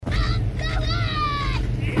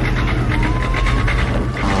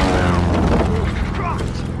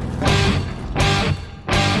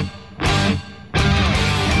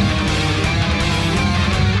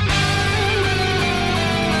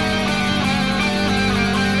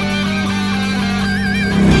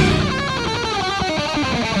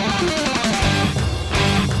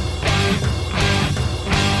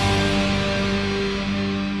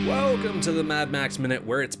Mad Max Minute,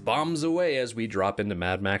 where it's bombs away as we drop into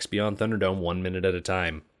Mad Max Beyond Thunderdome 1 minute at a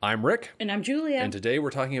time. I'm Rick. And I'm Julia. And today we're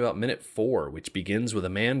talking about Minute 4, which begins with a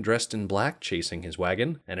man dressed in black chasing his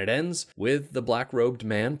wagon, and it ends with the black-robed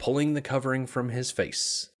man pulling the covering from his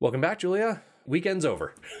face. Welcome back, Julia. Weekend's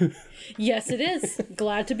over. Yes, it is.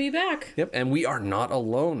 Glad to be back. Yep, and we are not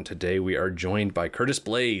alone. Today we are joined by Curtis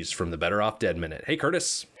Blaze from the Better Off Dead Minute. Hey,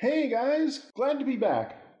 Curtis. Hey, guys. Glad to be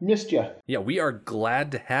back. Missed ya. Yeah, we are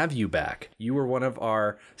glad to have you back. You were one of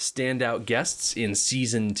our standout guests in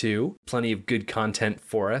Season 2. Plenty of good content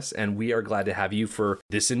for us, and we are glad to have you for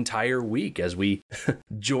this entire week as we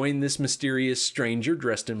join this mysterious stranger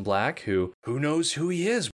dressed in black who knows who he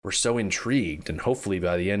is. We're so intrigued, and hopefully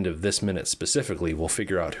by the end of this minute specifically, we'll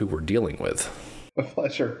figure out who we're dealing with. A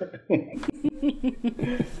pleasure.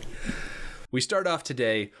 We start off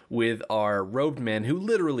today with our robed man who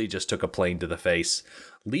literally just took a plane to the face,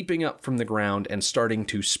 leaping up from the ground and starting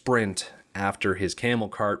to sprint after his camel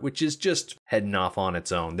cart, which is just heading off on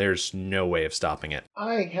its own. There's no way of stopping it.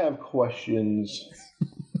 I have questions.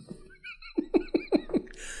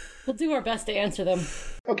 We'll do our best to answer them.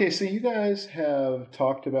 Okay, so you guys have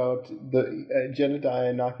talked about the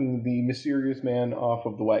Jedediah knocking the mysterious man off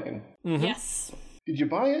of the wagon. Mm-hmm. Yes. Did you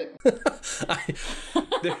buy it?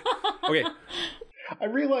 Okay. I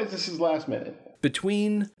realize this is last minute.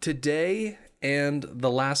 Between today and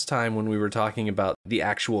the last time when we were talking about the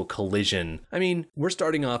actual collision, I mean, we're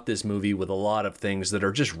starting off this movie with a lot of things that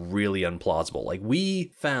are just really implausible. Like,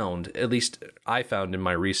 we found, at least I found in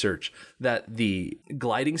my research, that the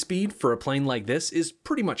gliding speed for a plane like this is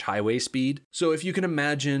pretty much highway speed. So if you can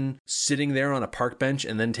imagine sitting there on a park bench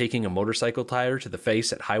and then taking a motorcycle tire to the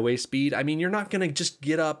face at highway speed, I mean, you're not going to just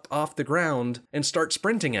get up off the ground and start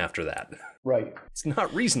sprinting after that. Right. It's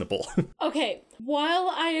not reasonable. Okay, while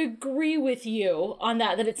I agree with you on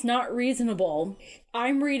that it's not reasonable,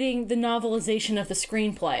 I'm reading the novelization of the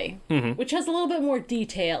screenplay, which has a little bit more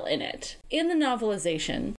detail in it. In the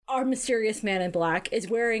novelization, our mysterious man in black is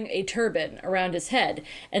wearing a turban around his head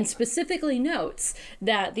and specifically notes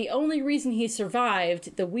that the only reason he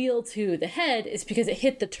survived the wheel to the head is because it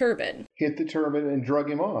hit the turban. Hit the turban and drug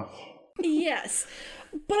him off. Yes.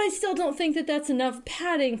 But I still don't think that that's enough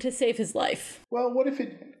padding to save his life. Well, what if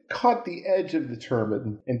it caught the edge of the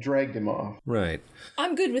turban and dragged him off? Right.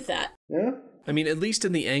 I'm good with that. Yeah? I mean, at least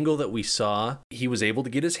in the angle that we saw, he was able to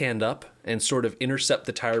get his hand up and sort of intercept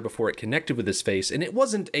the tire before it connected with his face. And it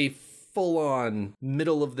wasn't a full-on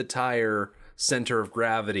middle of the tire center of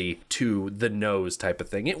gravity to the nose type of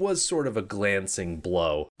thing. It was sort of a glancing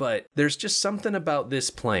blow. But there's just something about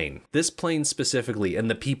this plane specifically, and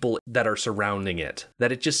the people that are surrounding it,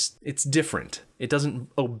 that it's different. It doesn't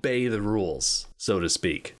obey the rules, so to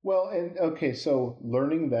speak. Well, and okay, so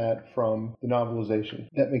learning that from the novelization,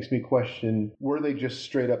 that makes me question, were they just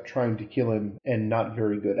straight up trying to kill him and not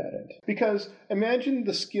very good at it? Because imagine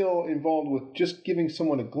the skill involved with just giving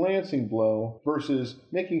someone a glancing blow versus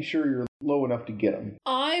making sure you're low enough to get him.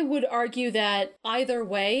 I would argue that either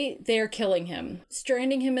way, they're killing him.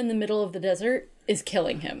 Stranding him in the middle of the desert is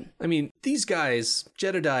killing him. I mean, these guys,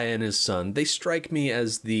 Jedediah and his son, they strike me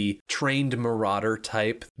as the trained marauder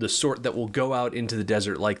type, the sort that will go out into the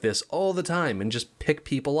desert like this all the time and just pick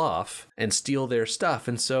people off and steal their stuff.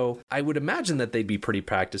 And so I would imagine that they'd be pretty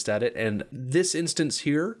practiced at it. And this instance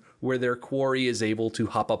here, where their quarry is able to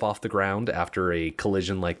hop up off the ground after a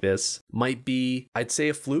collision like this, might be, I'd say,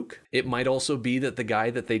 a fluke. It might also be that the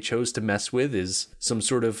guy that they chose to mess with is some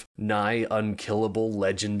sort of nigh unkillable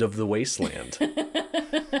legend of the wasteland.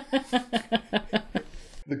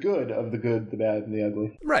 The good of the good, the bad, and the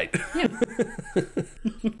ugly. Right. Yeah.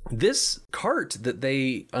 This cart that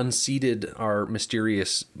they unseated our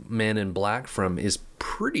mysterious man in black from is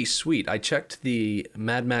pretty sweet. I checked the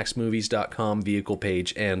MadMaxMovies.com vehicle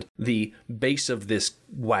page, and the base of this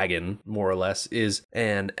wagon, more or less, is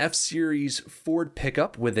an F-Series Ford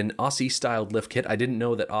pickup with an Aussie-styled lift kit. I didn't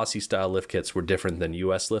know that Aussie-style lift kits were different than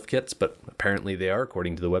US lift kits, but apparently they are,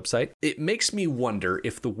 according to the website. It makes me wonder,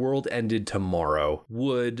 if the world ended tomorrow,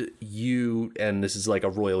 would you, and this is like a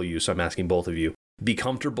royal you, so I'm asking both of you, be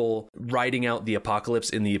comfortable riding out the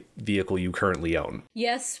apocalypse in the vehicle you currently own?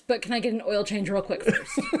 Yes, but can I get an oil change real quick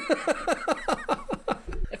first?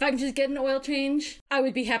 If I can just get an oil change, I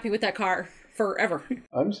would be happy with that car forever.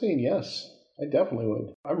 I'm saying yes. I definitely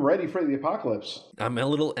would. I'm ready for the apocalypse. I'm a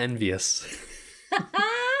little envious.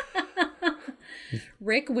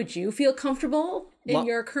 Rick, would you feel comfortable in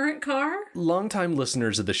your current car? Longtime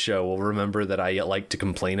listeners of the show will remember that I like to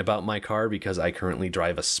complain about my car because I currently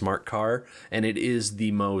drive a smart car, and it is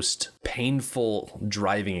the most painful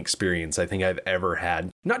driving experience I think I've ever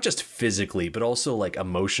had. Not just physically, but also like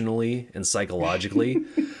emotionally and psychologically.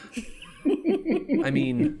 I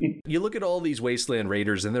mean, you look at all these Wasteland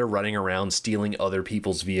Raiders and they're running around stealing other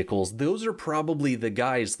people's vehicles. Those are probably the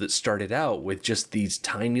guys that started out with just these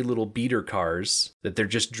tiny little beater cars that they're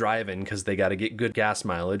just driving because they got to get good gas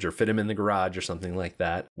mileage or fit them in the garage or something like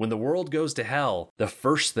that. When the world goes to hell, the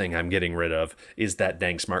first thing I'm getting rid of is that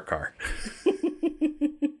dang smart car.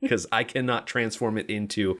 Because I cannot transform it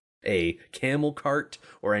into a camel cart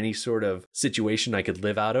or any sort of situation I could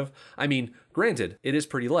live out of. I mean, granted, it is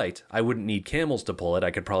pretty light. I wouldn't need camels to pull it.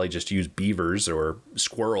 I could probably just use beavers or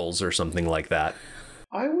squirrels or something like that.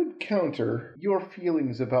 I would counter your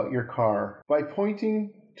feelings about your car by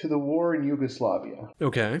pointing to the war in Yugoslavia.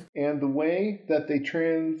 Okay. And the way that they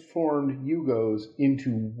transformed Yugos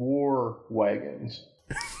into war wagons.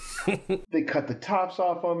 They cut the tops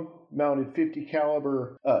off them, mounted 50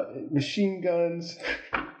 caliber machine guns,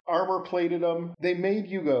 armor plated them. They made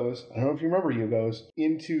Yugos, I don't know if you remember Yugos,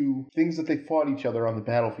 into things that they fought each other on the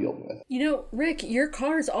battlefield with. You know, Rick, your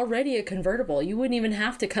car's already a convertible. You wouldn't even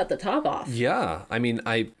have to cut the top off. Yeah. I mean,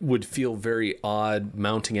 I would feel very odd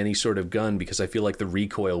mounting any sort of gun because I feel like the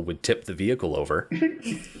recoil would tip the vehicle over.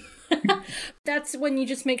 That's when you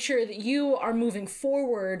just make sure that you are moving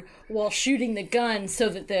forward while shooting the gun so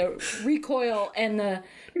that the recoil and the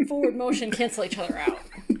forward motion cancel each other out.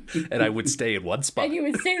 And I would stay in one spot. And you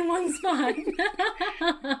would stay in one spot.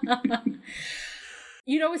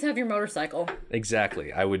 You'd always have your motorcycle.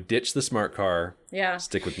 Exactly. I would ditch the smart car. Yeah.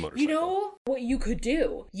 Stick with the motorcycle. You know what you could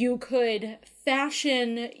do? You could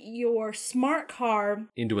fashion your smart car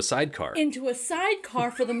into a sidecar.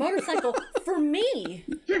 For the motorcycle for me.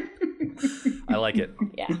 I like it.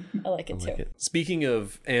 Yeah, I like it too. Speaking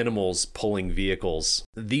of animals pulling vehicles,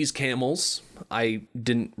 these camels, I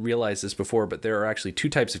didn't realize this before, but there are actually two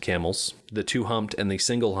types of camels, the two-humped and the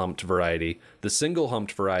single-humped variety. The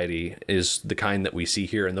single-humped variety is the kind that we see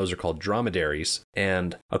here, and those are called dromedaries.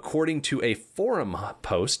 And according to a forum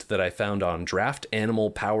post that I found on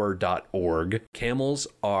draftanimalpower.org, camels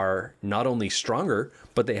are not only stronger,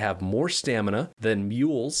 but they have more stamina than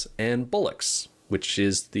mules and bullocks, which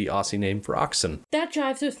is the Aussie name for oxen. That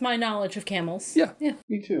jives with my knowledge of camels. Yeah.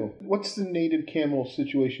 Me too. What's the native camel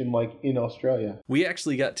situation like in Australia? We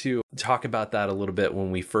actually got to talk about that a little bit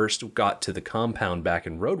when we first got to the compound back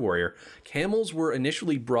in Road Warrior. Camels were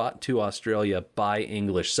initially brought to Australia by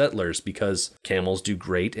English settlers because camels do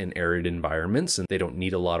great in arid environments and they don't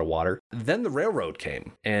need a lot of water. Then the railroad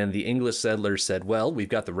came and the English settlers said, well, we've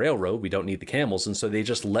got the railroad, we don't need the camels. And so they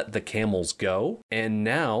just let the camels go. And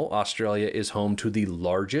now Australia is home to the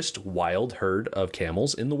largest wild herd of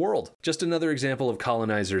camels in the world. Just another example of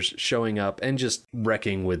colonizers showing up and just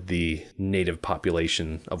wrecking with the native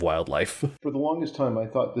population of wildlife. For the longest time, I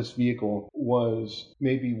thought this vehicle was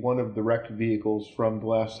maybe one of the wrecked vehicles from the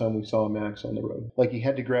last time we saw Max on the road. Like he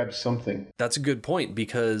had to grab something. That's a good point,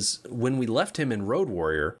 because when we left him in Road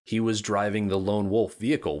Warrior, he was driving the Lone Wolf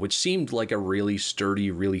vehicle, which seemed like a really sturdy,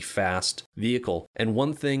 really fast vehicle. And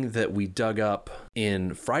one thing that we dug up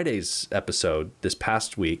in Friday's episode this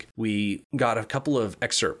past week, we got a couple of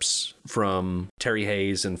excerpts from Terry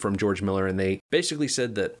Hayes and from George Miller, and they basically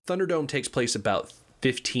said that Thunderdome takes place about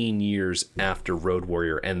 15 years after Road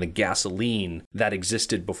Warrior, and the gasoline that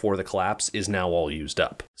existed before the collapse is now all used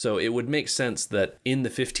up. So it would make sense that in the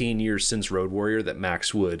 15 years since Road Warrior that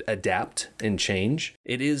Max would adapt and change.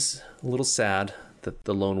 It is a little sad that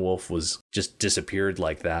the Lone Wolf was just disappeared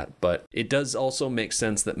like that, but it does also make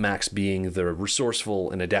sense that Max, being the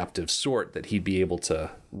resourceful and adaptive sort, that he'd be able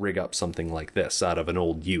to rig up something like this out of an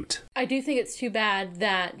old ute. I do think it's too bad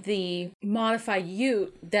that the modified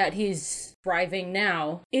ute that he's driving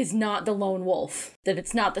now is not the Lone Wolf, that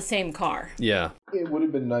it's not the same car. Yeah. It would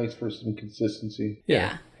have been nice for some consistency.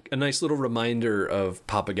 Yeah. A nice little reminder of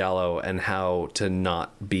Papagallo and how to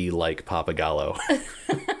not be like Papagallo.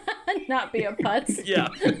 Not be a putz. Yeah.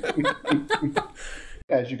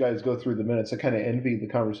 As you guys go through the minutes, I kind of envy the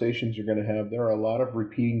conversations you're going to have. There are a lot of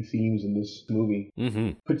repeating themes in this movie,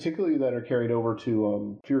 particularly that are carried over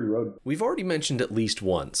to Fury Road. We've already mentioned at least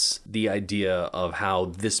once the idea of how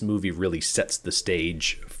this movie really sets the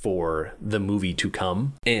stage for the movie to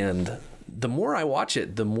come. And the more I watch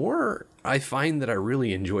it, the more I find that I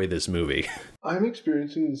really enjoy this movie. I'm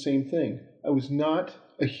experiencing the same thing. I was not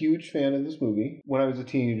a huge fan of this movie when I was a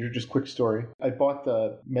teenager. Just quick story. I bought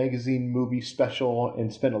the magazine movie special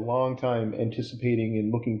and spent a long time anticipating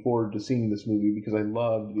and looking forward to seeing this movie because I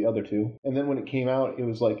loved the other two. And then when it came out, it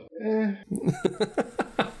was like,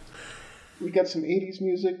 We got some 80s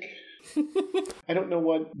music. I don't know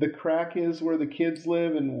what the crack is where the kids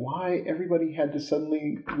live and why everybody had to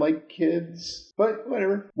suddenly like kids. But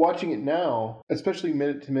whatever. Watching it now, especially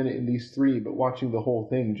minute to minute in these three, but watching the whole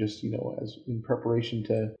thing just, as in preparation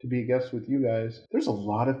to be a guest with you guys, there's a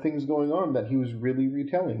lot of things going on that he was really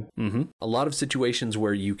retelling. Mm-hmm. A lot of situations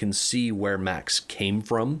where you can see where Max came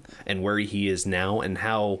from and where he is now and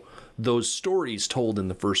how those stories told in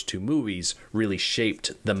the first two movies really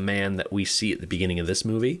shaped the man that we see at the beginning of this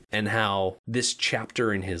movie, and how this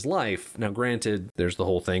chapter in his life, now granted, there's the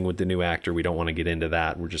whole thing with the new actor. We don't want to get into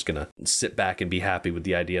that. We're just going to sit back and be happy with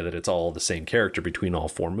the idea that it's all the same character between all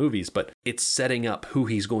four movies, but it's setting up who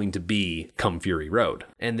he's going to be come Fury Road.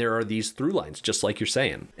 And there are these through lines, just like you're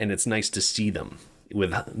saying, and it's nice to see them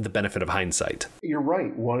with the benefit of hindsight. You're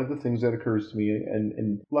right. One of the things that occurs to me,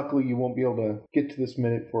 and luckily you won't be able to get to this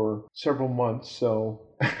minute for several months, so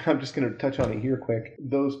I'm just going to touch on it here quick.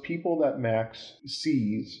 Those people that Max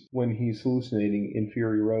sees when he's hallucinating in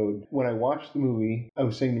Fury Road, when I watched the movie, I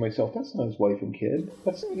was saying to myself, that's not his wife and kid.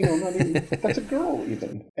 That's, not even, that's a girl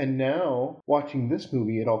even. And now, watching this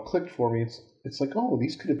movie, it all clicked for me. It's like, oh,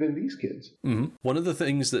 these could have been these kids. Mm-hmm. One of the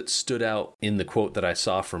things that stood out in the quote that I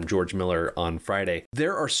saw from George Miller on Friday,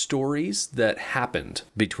 there are stories that happened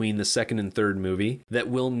between the second and third movie that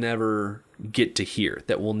we'll never get to hear,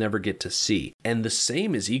 that we'll never get to see. And the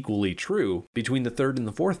same is equally true between the third and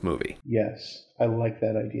the fourth movie. Yes, I like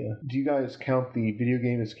that idea. Do you guys count the video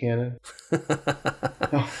game as canon?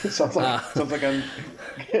 Oh, it sounds like I'm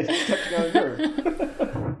touching on a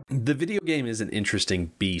nerve. The video game is an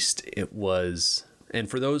interesting beast. It was, and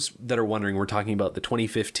for those that are wondering, we're talking about the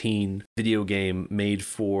 2015 video game made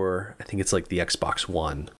for, I think it's like the Xbox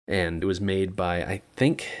One, and it was made by, I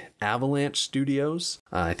think, Avalanche Studios.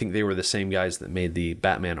 I think they were the same guys that made the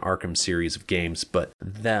Batman Arkham series of games, but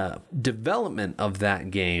the development of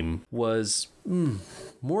that game was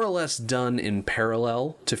more or less done in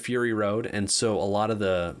parallel to Fury Road, and so a lot of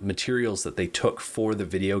the materials that they took for the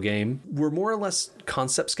video game were more or less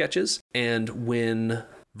concept sketches. And when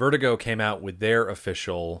Vertigo came out with their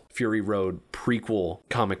official Fury Road prequel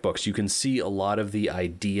comic books, you can see a lot of the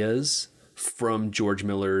ideas from George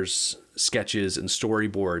Miller's sketches and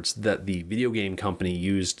storyboards that the video game company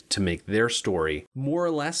used to make their story. More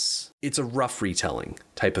or less, it's a rough retelling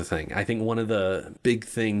type of thing. I think one of the big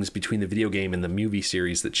things between the video game and the movie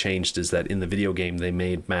series that changed is that in the video game, they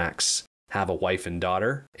made Max have a wife and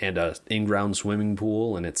daughter and a in-ground swimming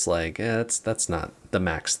pool, and it's like, that's not the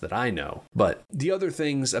Max that I know. But the other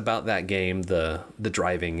things about that game, the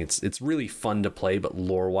driving, it's really fun to play, but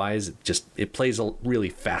lore-wise, it plays really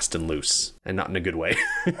fast and loose, and not in a good way.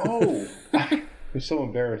 Oh, I'm so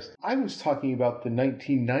embarrassed. I was talking about the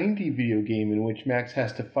 1990 video game in which Max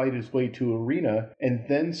has to fight his way to arena and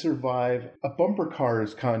then survive a bumper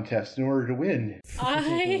cars contest in order to win. I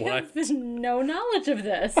have no knowledge of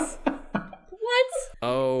this. What?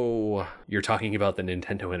 Oh, you're talking about the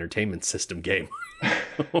Nintendo Entertainment System game.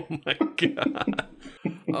 Oh my god.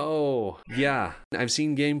 Oh, yeah. I've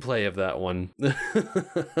seen gameplay of that one.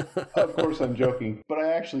 Of course I'm joking, but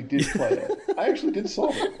I actually did play it. I actually did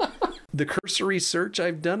solve it. The cursory search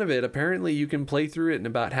I've done of it, apparently you can play through it in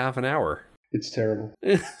about half an hour. It's terrible.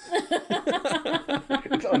 It's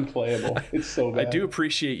unplayable. It's so bad. I do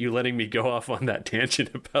appreciate you letting me go off on that tangent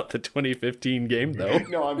about the 2015 game, though.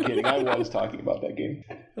 No, I'm kidding. I was talking about that game.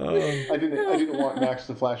 I didn't want Max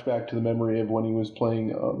to flash back to the memory of when he was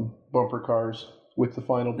playing bumper cars with the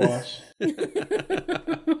final boss.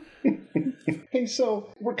 Hey, so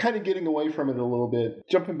we're kind of getting away from it a little bit,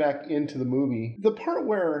 jumping back into the movie. The part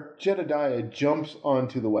where Jedediah jumps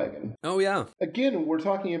onto the wagon. Oh, yeah. Again, we're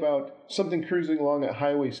talking about something cruising along at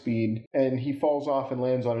highway speed, and he falls off and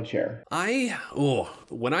lands on a chair.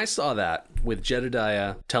 When I saw that with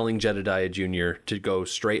Jedediah telling Jedediah Jr. to go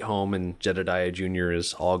straight home, and Jedediah Jr.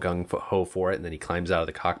 is all gung-ho for it, and then he climbs out of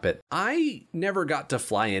the cockpit. I never got to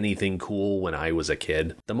fly anything cool when I was a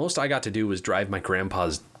kid. The most I got to do was drive my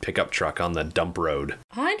grandpa's pickup truck on the dump road.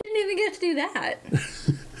 I didn't even get to do that.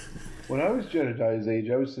 When I was Jedediah's age,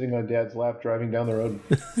 I was sitting on Dad's lap driving down the road.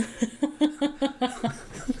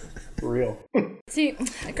 For real. See,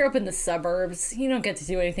 I grew up in the suburbs. You don't get to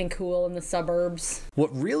do anything cool in the suburbs.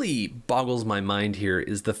 What really boggles my mind here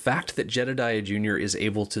is the fact that Jedediah Jr. is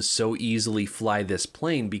able to so easily fly this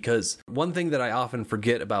plane, because one thing that I often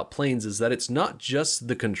forget about planes is that it's not just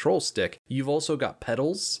the control stick. You've also got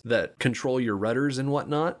pedals that control your rudders and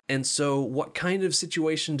whatnot. And so what kind of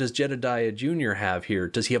situation does Jedediah Jr. have here?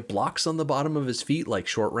 Does he have blocks on the bottom of his feet like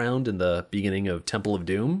Short Round in the beginning of Temple of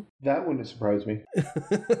Doom? That wouldn't surprise me.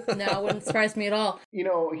 No, it wouldn't surprise me at all. You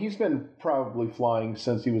know, he's been probably flying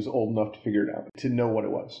since he was old enough to figure it out, to know what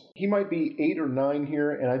it was. He might be 8 or 9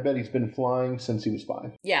 here, and I bet he's been flying since he was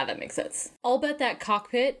 5. Yeah, that makes sense. I'll bet that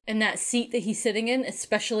cockpit and that seat that he's sitting in is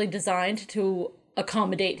specially designed to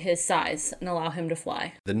accommodate his size and allow him to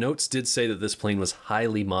fly. The notes did say that this plane was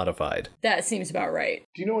highly modified. That seems about right.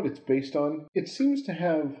 Do you know what it's based on? It seems to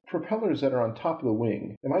have propellers that are on top of the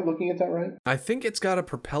wing. Am I looking at that right? I think it's got a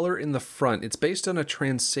propeller in the front. It's based on a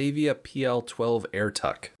Transavia PL-12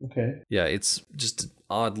 Airtuck. Okay. Yeah, it's just an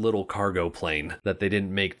odd little cargo plane that they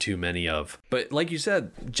didn't make too many of. But like you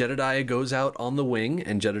said, Jedediah goes out on the wing,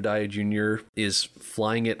 and Jedediah Jr. is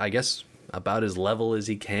flying it, I guess, about as level as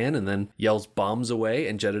he can, and then yells bombs away,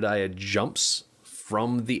 and Jedediah jumps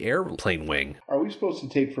from the airplane wing. Are we supposed to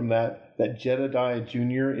take from that Jedediah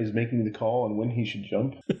Jr. is making the call on when he should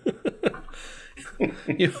jump?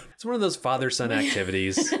 It's one of those father-son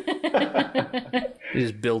activities.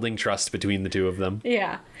 Just building trust between the two of them.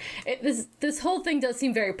 Yeah. This whole thing does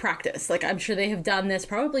seem very practiced. Like, I'm sure they have done this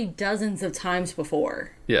probably dozens of times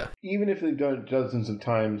before. Yeah. Even if they've done it dozens of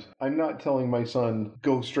times, I'm not telling my son,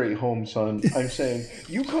 go straight home, son. I'm saying,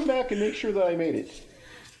 you come back and make sure that I made it.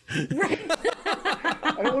 Right.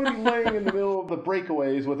 I don't want to be laying in the middle of the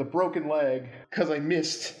breakaways with a broken leg because I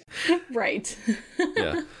missed. Right.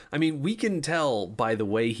 Yeah. I mean, we can tell by the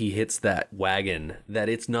way he hits that wagon that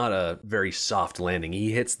it's not a very soft landing.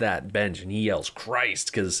 He hits that bench and he yells, Christ,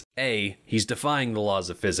 because A, he's defying the laws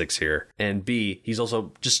of physics here, and B, he's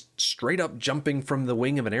also just straight up jumping from the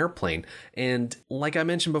wing of an airplane. And like I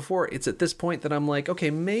mentioned before, it's at this point that I'm like,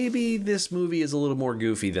 okay, maybe this movie is a little more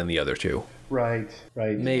goofy than the other two. Right.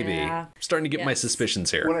 Maybe. Yeah. Starting to get my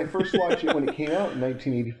suspicions here. When I first watched it, when it came out in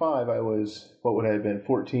 1985, I was, what would I have been,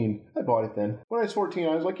 14. I bought it then. When I was 14,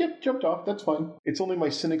 I was like, yep, jumped off, that's fine. It's only my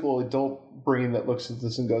cynical adult brain that looks at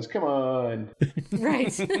this and goes, come on.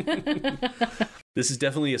 Right. This is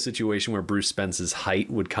definitely a situation where Bruce Spence's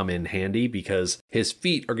height would come in handy because his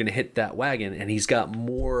feet are going to hit that wagon and he's got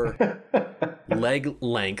more leg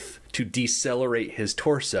length to decelerate his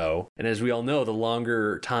torso. And as we all know, the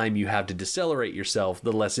longer time you have to decelerate yourself,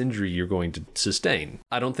 the less injury you're going to sustain.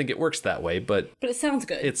 I don't think it works that way, but it sounds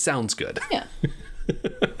good. It sounds good. Yeah.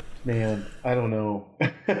 Man, I don't know.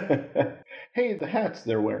 Hey, the hats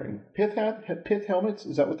they're wearing. Pith helmets?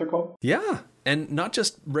 Is that what they're called? Yeah. And not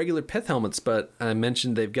just regular pith helmets, but I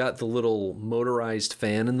mentioned they've got the little motorized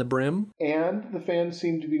fan in the brim. And the fans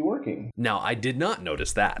seem to be working. Now, I did not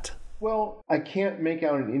notice that. Well, I can't make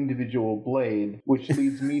out an individual blade, which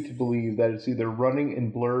leads me to believe that it's either running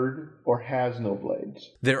and blurred or has no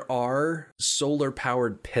blades. There are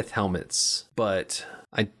solar-powered pith helmets, but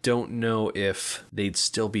I don't know if they'd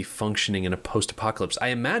still be functioning in a post-apocalypse. I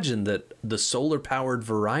imagine that the solar-powered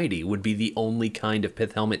variety would be the only kind of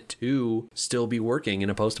pith helmet to still be working in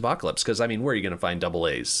a post-apocalypse, because, I mean, where are you going to find double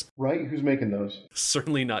A's? Right? Who's making those?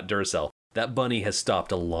 Certainly not Duracell. That bunny has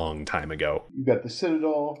stopped a long time ago. You've got the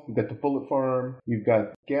Citadel, you've got the Bullet Farm, you've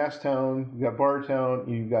got Gas Town, you've got Bar Town,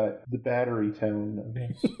 and you've got the Battery Town.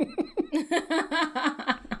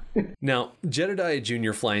 Now, Jedediah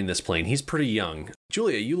Jr. flying this plane, he's pretty young.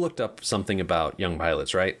 Julia, you looked up something about young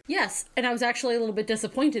pilots, right? Yes, and I was actually a little bit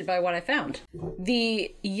disappointed by what I found.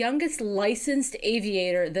 The youngest licensed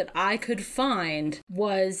aviator that I could find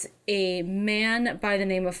was a man by the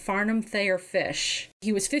name of Farnham Thayer Fish.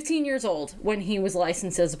 He was 15 years old when he was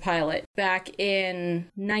licensed as a pilot back in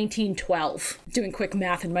 1912. Doing quick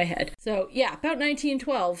math in my head. So yeah, about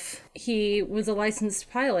 1912, he was a licensed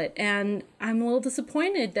pilot, and I'm a little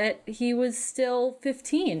disappointed that he was still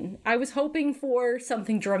 15. I was hoping for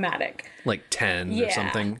something dramatic. Like 10 or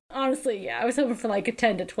something? Honestly, yeah. I was hoping for like a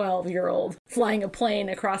 10 to 12-year-old flying a plane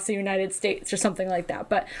across the United States or something like that.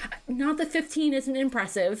 But not that 15 isn't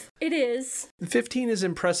impressive. It is. 15 is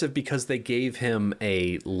impressive because they gave him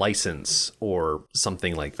a license or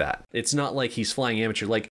something like that. It's not like he's flying amateur.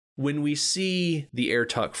 Like, when we see the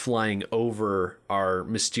Airtuck flying over our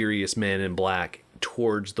mysterious man in black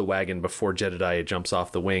towards the wagon before Jedediah jumps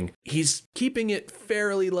off the wing, he's keeping it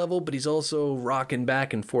fairly level, but he's also rocking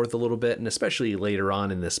back and forth a little bit, and especially later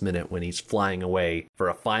on in this minute when he's flying away for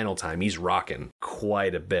a final time, he's rocking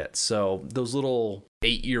quite a bit. So those little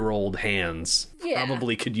 8-year-old hands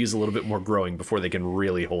probably could use a little bit more growing before they can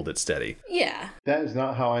really hold it steady. Yeah. That is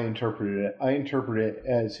not how I interpreted it. I interpret it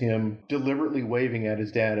as him deliberately waving at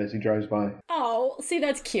his dad as he drives by. Oh, see,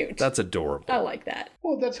 that's cute. That's adorable. I like that.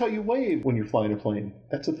 Well, that's how you wave when you're flying a plane.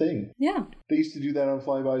 That's a thing. Yeah. They used to do that on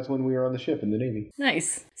flybys when we were on the ship in the Navy.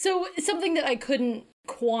 Nice. So something that I couldn't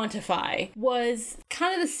quantify was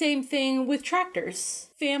kind of the same thing with tractors.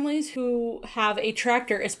 Families who have a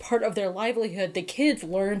tractor as part of their livelihood, the kids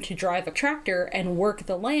learn to drive a tractor and work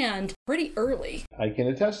the land pretty early. I can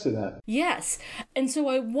attest to that. Yes. And so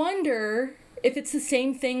I wonder if it's the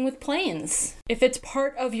same thing with planes. If it's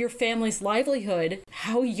part of your family's livelihood,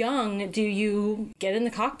 how young do you get in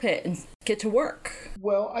the cockpit and get to work?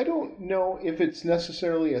 Well, I don't know if it's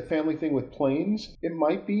necessarily a family thing with planes. It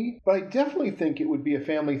might be, but I definitely think it would be a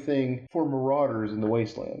family thing for marauders in the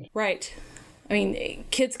wasteland. Right. I mean,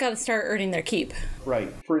 kids got to start earning their keep. Right.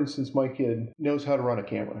 For instance, my kid knows how to run a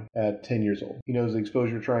camera at 10 years old. He knows the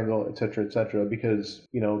exposure triangle, etc., because,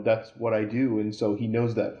 that's what I do, and so he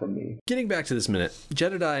knows that from me. Getting back to this minute,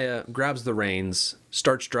 Jedediah grabs the reins,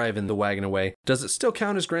 starts driving the wagon away. Does it still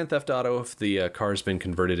count as Grand Theft Auto if the car's been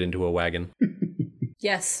converted into a wagon?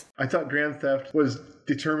 Yes. I thought Grand Theft was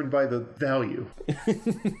determined by the value.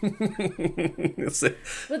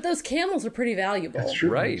 But those camels are pretty valuable. That's true.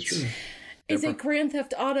 Right. That's true. Is it Grand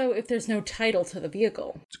Theft Auto if there's no title to the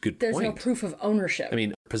vehicle? It's a good There's point. no proof of ownership. I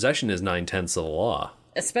mean, possession is 9/10 of the law.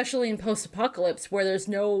 Especially in post-apocalypse where there's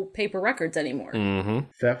no paper records anymore. Mm-hmm.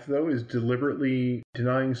 Theft, though, is deliberately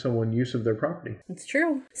denying someone use of their property. It's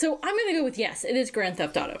true. So I'm going to go with yes, it is Grand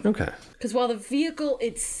Theft Auto. Okay. Because while the vehicle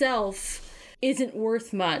itself isn't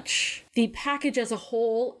worth much, the package as a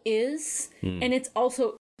whole is, and it's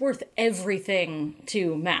also worth everything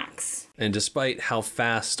to Max. And despite how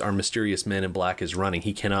fast our mysterious man in black is running,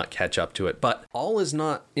 he cannot catch up to it. But all is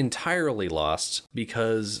not entirely lost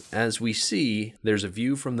because, as we see, there's a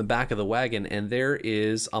view from the back of the wagon and there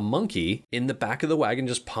is a monkey in the back of the wagon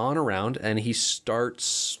just pawing around, and he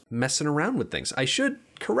starts messing around with things. I should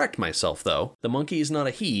correct myself, though. The monkey is not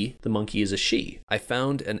a he, the monkey is a she. I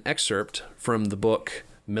found an excerpt from the book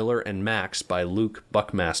Miller and Max by Luke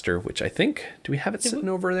Buckmaster, which I think, do we have it sitting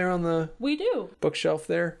over there on the We do. bookshelf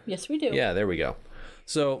there? Yes, we do. Yeah, there we go.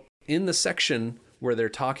 So in the section where they're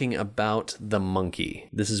talking about the monkey,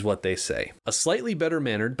 this is what they say. A slightly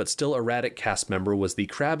better-mannered but still erratic cast member was the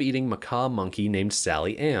crab-eating macaw monkey named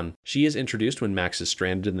Sally Ann. She is introduced when Max is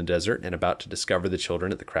stranded in the desert and about to discover the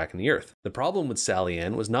children at the crack in the earth. The problem with Sally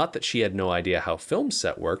Ann was not that she had no idea how film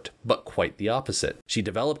set worked, but quite the opposite. She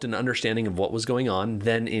developed an understanding of what was going on,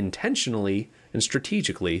 then intentionally and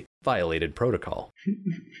strategically violated protocol.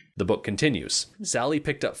 The book continues. Sally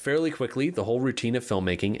picked up fairly quickly the whole routine of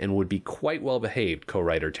filmmaking and would be quite well behaved,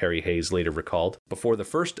 co-writer Terry Hayes later recalled. Before the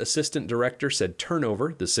first assistant director said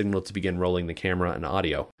turnover, the signal to begin rolling the camera and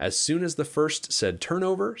audio. As soon as the first said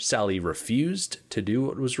turnover, Sally refused to do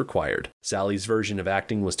what was required. Sally's version of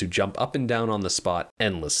acting was to jump up and down on the spot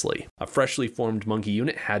endlessly. A freshly formed monkey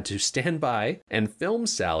unit had to stand by and film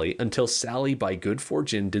Sally until Sally, by good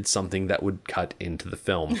fortune, did something that would cut into the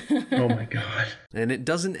film. Oh my God. And it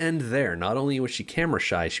doesn't end there. Not only was she camera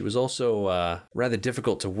shy, she was also rather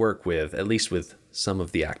difficult to work with, at least with some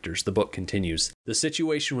of the actors. The book continues. The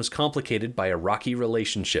situation was complicated by a rocky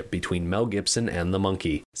relationship between Mel Gibson and the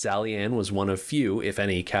monkey. Sally Ann was one of few, if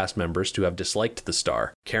any, cast members to have disliked the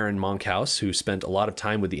star. Karen Monkhouse, who spent a lot of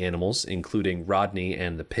time with the animals, including Rodney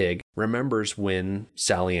and the pig, remembers when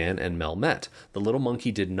Sally Ann and Mel met. The little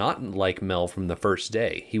monkey did not like Mel from the first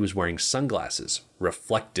day. He was wearing sunglasses,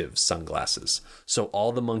 reflective sunglasses. So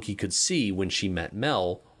all the monkey could see when she met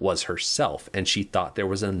Mel was herself, and she thought there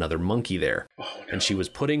was another monkey there. Oh, no. And she was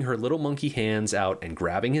putting her little monkey hands out and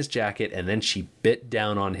grabbing his jacket, and then she bit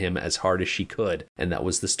down on him as hard as she could, and that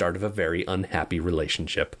was the start of a very unhappy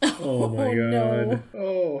relationship. Oh my God. No.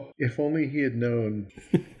 Oh, if only he had known.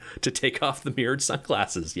 To take off the mirrored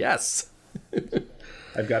sunglasses, yes.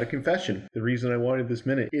 I've got a confession. The reason I wanted this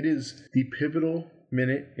minute, it is the pivotal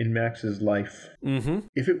minute in Max's life. Mm-hmm.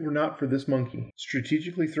 If it were not for this monkey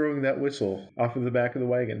strategically throwing that whistle off of the back of the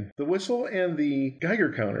wagon, the whistle and the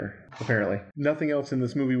Geiger counter, apparently, nothing else in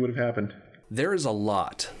this movie would have happened. There is a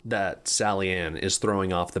lot that Sally Ann is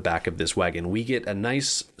throwing off the back of this wagon. We get a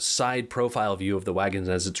nice side profile view of the wagon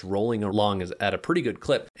as it's rolling along at a pretty good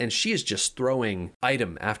clip, and she is just throwing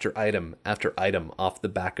item after item after item off the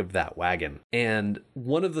back of that wagon. And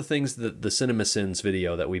one of the things that the CinemaSins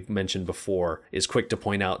video that we've mentioned before is quick to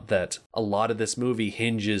point out that a lot of this movie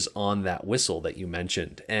hinges on that whistle that you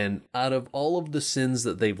mentioned. And out of all of the sins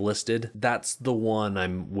that they've listed, that's the one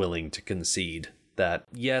I'm willing to concede. That,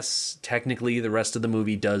 yes, technically the rest of the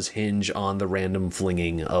movie does hinge on the random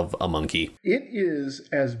flinging of a monkey. It is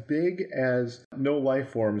as big as No Life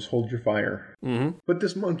Forms Hold Your Fire. Mm-hmm. But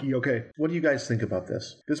this monkey, okay, what do you guys think about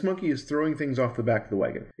this? This monkey is throwing things off the back of the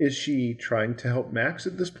wagon. Is she trying to help Max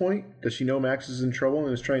at this point? Does she know Max is in trouble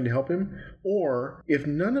and is trying to help him? Or, if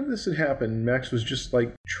none of this had happened, Max was just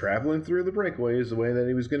like traveling through the breakaways the way that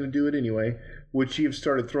he was going to do it anyway, would she have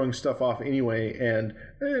started throwing stuff off anyway, and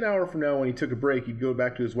an hour from now when he took a break, he'd go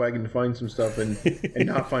back to his wagon to find some stuff and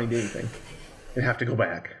not find anything and have to go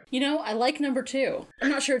back. I like number 2. I'm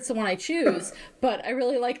not sure it's the one I choose, but I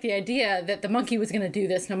really like the idea that the monkey was going to do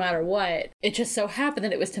this no matter what. It just so happened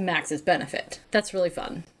that it was to Max's benefit. That's really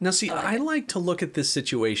fun. Now, see, I like to look at this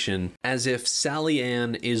situation as if Sally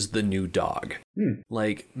Ann is the new dog.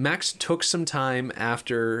 Like, Max took some time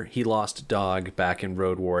after he lost Dog back in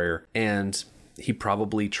Road Warrior, and he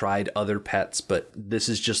probably tried other pets, but this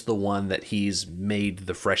is just the one that he's made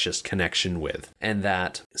the freshest connection with. And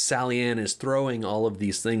that Sally Ann is throwing all of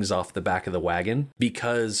these things off the back of the wagon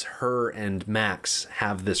because her and Max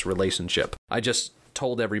have this relationship. I just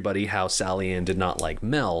told everybody how Sally Ann did not like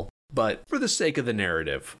Mel, but for the sake of the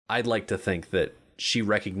narrative, I'd like to think that she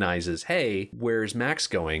recognizes, hey, where's Max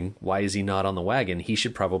going? Why is he not on the wagon? He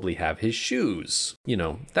should probably have his shoes.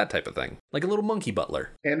 That type of thing. Like a little monkey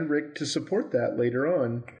butler. And Rick, to support that later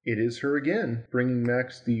on, it is her again, bringing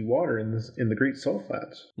Max the water in the Great Salt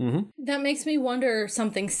Flats. Mm-hmm. That makes me wonder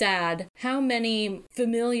something sad. How many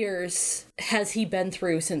familiars has he been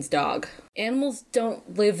through since Dog? Animals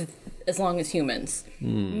don't live as long as humans.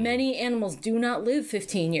 Many animals do not live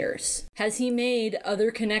 15 years. Has he made other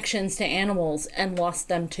connections to animals and lost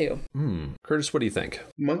them too? Curtis, what do you think?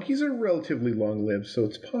 Monkeys are relatively long-lived, so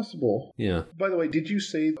it's possible. Yeah. By the way, did you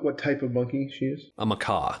say what type of monkey she is? A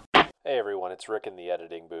macaw. Hey everyone, it's Rick in the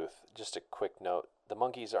editing booth. Just a quick note. The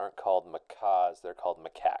monkeys aren't called macaws, they're called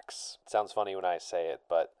macaques. It sounds funny when I say it,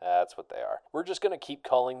 but that's what they are. We're just going to keep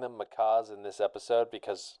calling them macaws in this episode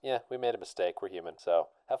because, we made a mistake. We're human, so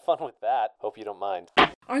have fun with that. Hope you don't mind.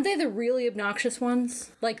 Aren't they the really obnoxious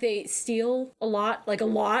ones? Like they steal a lot? Like a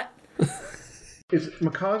lot? Is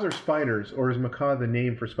macaws or spiders, or is macaw the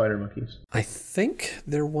name for spider monkeys? I think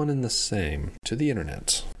they're one and the same to the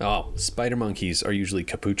internet. Oh, spider monkeys are usually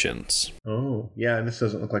capuchins. Oh, yeah, and this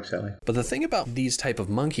doesn't look like Sally. But the thing about these type of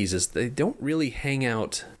monkeys is they don't really hang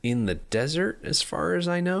out in the desert as far as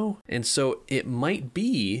I know. And so it might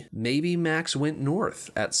be maybe Max went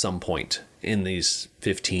north at some point in these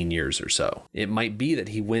 15 years or so. It might be that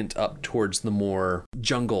he went up towards the more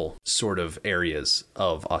jungle sort of areas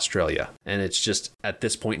of Australia. And it's just at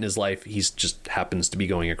this point in his life, he's just happens to be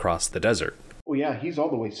going across the desert. Well, yeah, he's all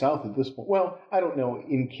the way south at this point. Well, I don't know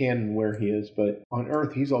in canon where he is, but on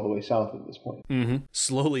Earth, he's all the way south at this point. Mm-hmm.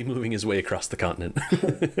 Slowly moving his way across the continent.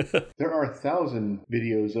 There are 1,000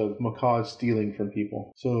 videos of macaws stealing from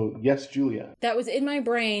people. So, yes, Julia. That was in my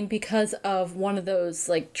brain because of one of those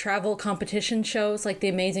like travel competition shows like The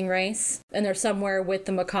Amazing Race. And they're somewhere with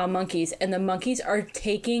the macaw monkeys, and the monkeys are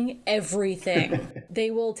taking everything.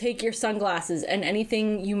 They will take your sunglasses and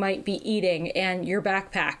anything you might be eating and your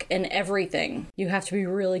backpack and everything. You have to be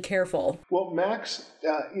really careful. Well, Max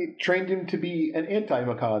trained him to be an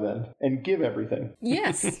anti-macaw then and give everything.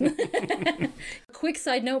 Yes. Quick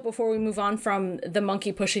side note before we move on from the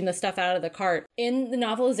monkey pushing the stuff out of the cart. In the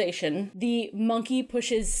novelization, the monkey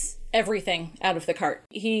pushes everything out of the cart.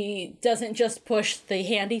 He doesn't just push the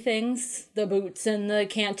handy things, the boots and the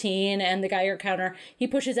canteen and the Geiger counter. He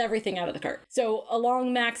pushes everything out of the cart. So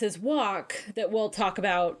along Max's walk that we'll talk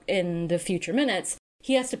about in the future minutes,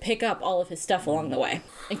 he has to pick up all of his stuff along the way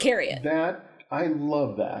and carry it. I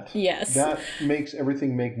love that. Yes. That makes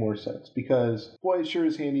everything make more sense because, boy, it sure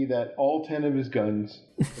is handy that all 10 of his guns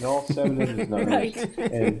and all 7 of his knives Right.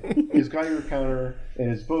 and his Geiger counter and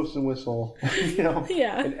his bosun whistle,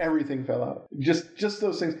 Yeah. and everything fell out. Just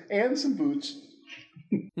those things and some boots.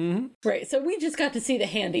 Mm-hmm. Right. So we just got to see the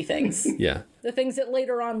handy things. Yeah. The things that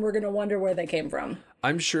later on we're going to wonder where they came from.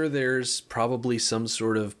 I'm sure there's probably some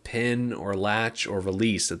sort of pin or latch or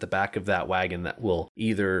release at the back of that wagon that will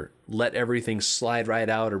either let everything slide right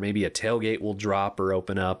out or maybe a tailgate will drop or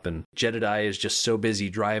open up. And Jedediah is just so busy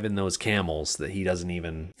driving those camels that he doesn't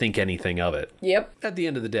even think anything of it. Yep. At the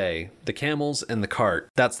end of the day, the camels and the cart,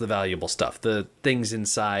 that's the valuable stuff. The things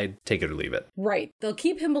inside, take it or leave it. Right. They'll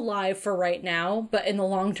keep him alive for right now, but in the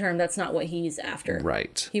long term, that's not what he's after.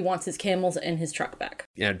 Right. He wants his camels and his truck back.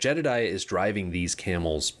 Yeah, Jedediah is driving these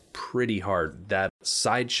camels pretty hard. That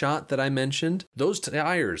side shot that I mentioned, those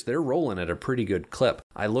tires, they're rolling at a pretty good clip.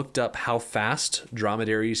 I looked up how fast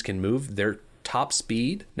dromedaries can move. Their top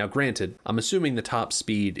speed, now granted, I'm assuming the top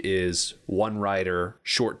speed is one rider,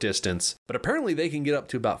 short distance, but apparently they can get up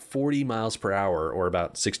to about 40 miles per hour or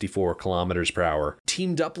about 64 kilometers per hour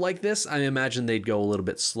teamed up like this, I imagine they'd go a little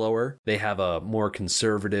bit slower. They have a more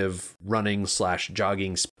conservative running /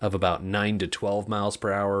 jogging of about 9 to 12 miles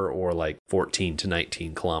per hour, or like 14 to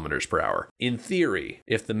 19 kilometers per hour. In theory,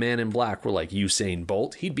 if the Man in Black were like Usain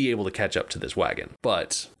Bolt, he'd be able to catch up to this wagon.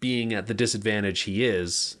 But being at the disadvantage he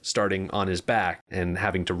is, starting on his back and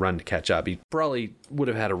having to run to catch up, he probably would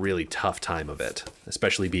have had a really tough time of it,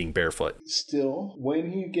 especially being barefoot. Still,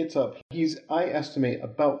 when he gets up, he's, I estimate,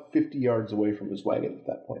 about 50 yards away from his wagon at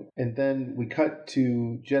that point. And then we cut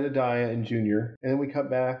to Jedediah and Junior, and then we cut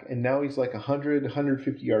back, and now he's like 100,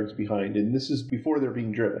 150 yards behind. And this is before they're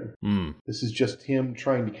being driven. This is just him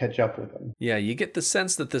trying to catch up with them. Yeah, you get the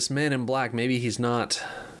sense that this Man in Black, maybe he's not,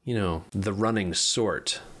 the running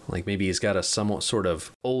sort. Like maybe he's got a somewhat sort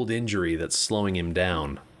of old injury that's slowing him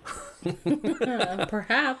down.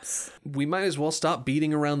 Perhaps. We might as well stop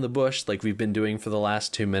beating around the bush like we've been doing for the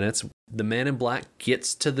last 2 minutes. The Man in Black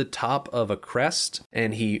gets to the top of a crest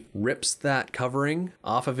and he rips that covering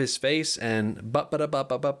off of his face, and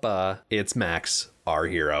it's Max, our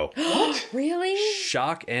hero. What? Really?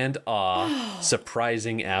 Shock and awe,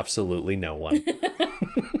 surprising absolutely no one.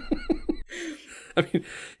 I mean,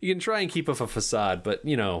 you can try and keep up a facade, but,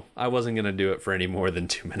 I wasn't going to do it for any more than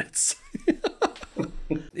 2 minutes.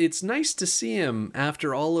 It's nice to see him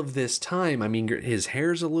after all of this time. I mean, his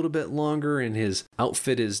hair's a little bit longer and his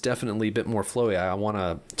outfit is definitely a bit more flowy. I want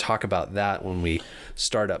to talk about that when we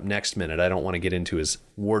start up next minute. I don't want to get into his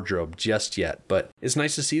wardrobe just yet, but it's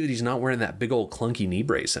nice to see that he's not wearing that big old clunky knee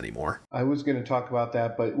brace anymore. I was going to talk about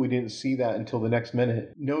that, but we didn't see that until the next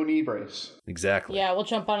minute. No knee brace. Exactly. Yeah, we'll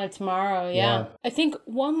jump on it tomorrow. Yeah. I think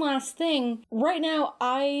one last thing. Right now,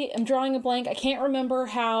 I am drawing a blank. I can't remember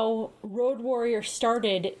how Road Warrior started.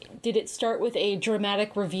 Did it start with a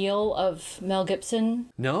dramatic reveal of Mel Gibson?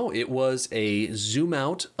 No, it was a zoom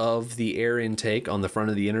out of the air intake on the front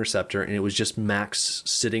of the Interceptor, and it was just Max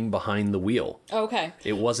sitting behind the wheel. Okay.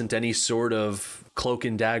 It wasn't any sort of cloak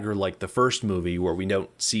and dagger like the first movie where we don't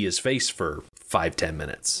see his face for 5-10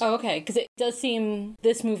 minutes. Oh, okay. Because it does seem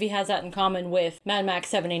this movie has that in common with Mad Max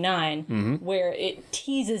 79, where it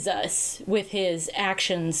teases us with his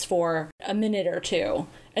actions for a minute or two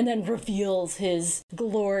and then reveals his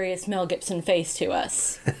glorious Mel Gibson face to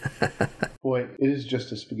us. Boy, it is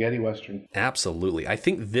just a spaghetti western. Absolutely. I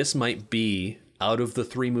think this might be, out of the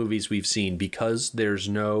 3 movies we've seen, because there's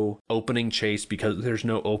no opening chase, because there's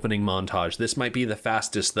no opening montage, this might be the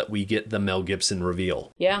fastest that we get the Mel Gibson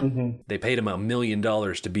reveal. Yeah. They paid him $1 million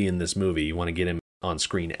to be in this movie. You want to get him on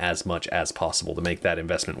screen as much as possible to make that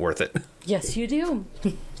investment worth it. Yes, you do.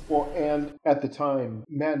 Well, and at the time,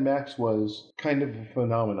 Mad Max was kind of a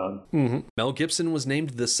phenomenon. Mel Gibson was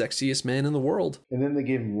named the sexiest man in the world. And then they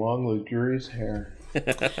gave him long, luxurious hair.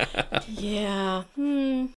 Yeah.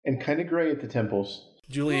 And kind of gray at the temples.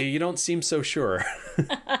 Julia, you don't seem so sure.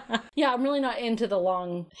 Yeah, I'm really not into the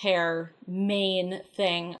long hair mane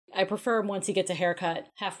thing. I prefer him once he gets a haircut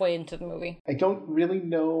halfway into the movie. I don't really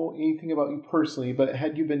know anything about you personally, but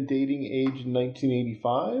had you been dating age in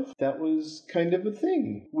 1985, that was kind of a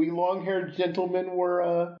thing. We long-haired gentlemen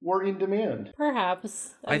were in demand.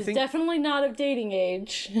 Perhaps. I was think definitely not of dating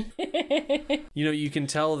age. You can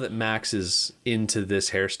tell that Max is into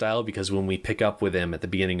this hairstyle because when we pick up with him at the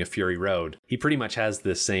beginning of Fury Road, he pretty much has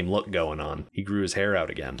this same look going on. He grew his hair out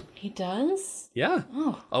again. He does? Yeah.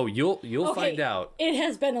 Oh, you'll find out. It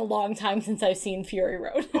has been a long time since I've seen Fury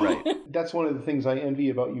Road. Right. That's one of the things I envy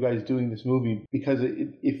about you guys doing this movie, because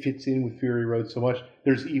it fits in with Fury Road so much.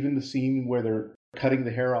 There's even the scene where they're cutting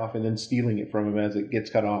the hair off and then stealing it from him as it gets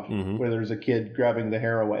cut off, where there's a kid grabbing the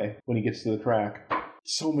hair away when he gets to the crack.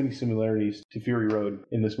 So many similarities to Fury Road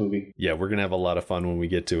in this movie. Yeah, we're going to have a lot of fun when we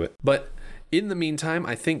get to it. But in the meantime,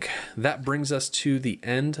 I think that brings us to the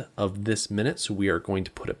end of this minute. So we are going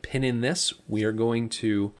to put a pin in this. We are going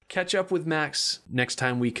to catch up with Max next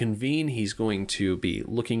time we convene. He's going to be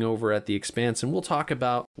looking over at the Expanse, and we'll talk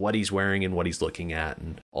about what he's wearing and what he's looking at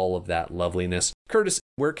and all of that loveliness. Curtis,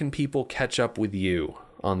 where can people catch up with you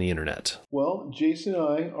on the internet? Well, Jason and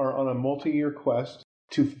I are on a multi-year quest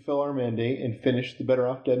to fulfill our mandate and finish the Better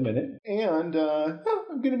Off Dead Minute. And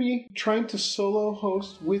I'm going to be trying to solo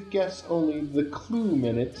host with guests only the Clue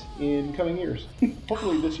Minute in coming years.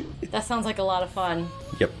 Hopefully this year. That sounds like a lot of fun.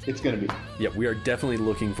 Yep. It's going to be. Yep, we are definitely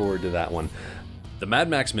looking forward to that one. The Mad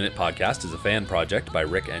Max Minute podcast is a fan project by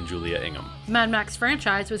Rick and Julia Ingham. Mad Max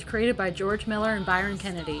franchise was created by George Miller and Byron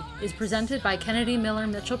Kennedy, is presented by Kennedy Miller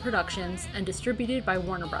Mitchell Productions, and distributed by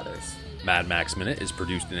Warner Brothers. Mad Max Minute is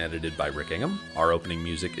produced and edited by Rick Ingham. Our opening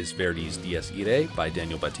music is Verdi's Dies Irae by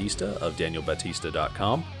Daniel Batista of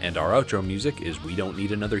danielbatista.com, and our outro music is We Don't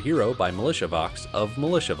Need Another Hero by MilitiaVox of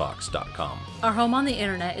militiavox.com. Our home on the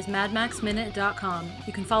internet is madmaxminute.com.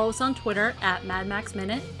 You can follow us on Twitter at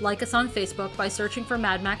madmaxminute, like us on Facebook by searching for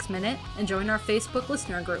Mad Max Minute, and join our Facebook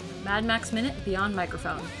listener group, Mad Max Minute Beyond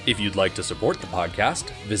Microphone. If you'd like to support the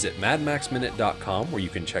podcast, visit madmaxminute.com, where you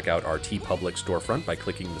can check out our TeePublic storefront by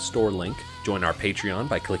clicking the store link, join our Patreon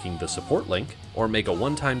by clicking the support link, or make a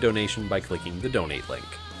one-time donation by clicking the donate link.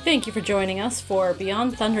 Thank you for joining us for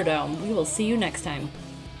Beyond Thunderdome. We will see you next time.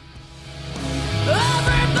 Oh!